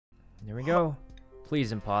Here we go.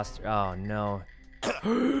 Please, imposter. Oh, no.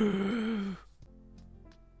 Oh,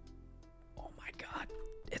 my God.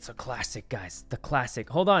 It's a classic, guys. The classic.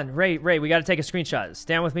 Hold on. Ray, we got to take a screenshot.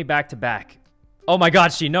 Stand with me back to back. Oh, my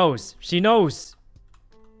God. She knows. She knows.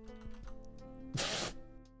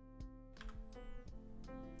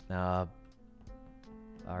 All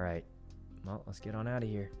right. Well, let's get on out of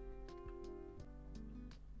here.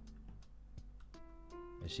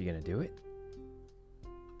 Is she gonna do it?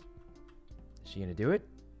 Is she gonna do it?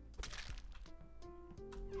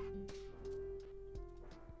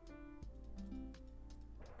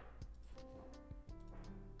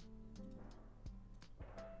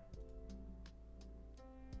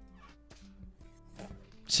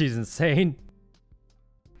 She's insane.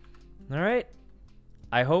 All right.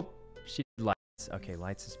 I hope she lights. Okay,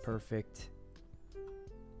 lights is perfect.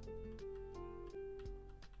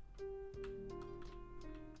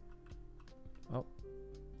 Oh.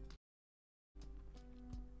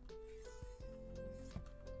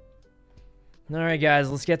 All right, guys,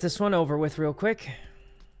 let's get this one over with real quick.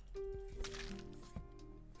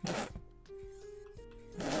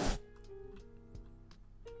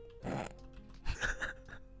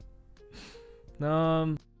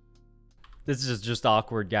 This is just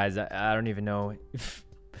awkward, guys. I don't even know.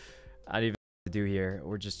 I don't even know what to do here.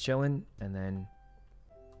 We're just chilling and then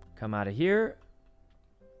come out of here.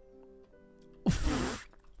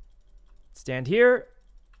 Stand here.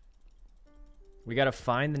 We gotta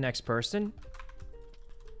find the next person.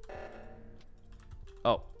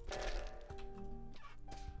 Oh.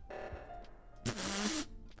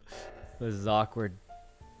 This is awkward.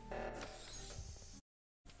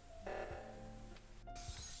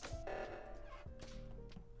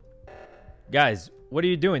 Guys, what are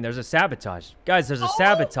you doing? There's a sabotage. Guys, there's a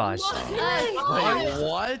sabotage. Wait,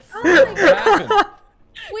 what? What happened?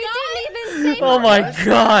 We didn't even say Oh my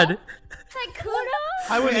God.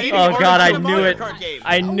 Sykkuno? Oh God, I knew it.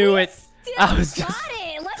 I knew it. I was just,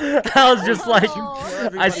 I was just like,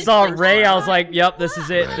 I saw Ray. I was like, yep, this is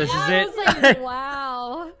it. This is it. I was like,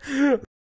 wow.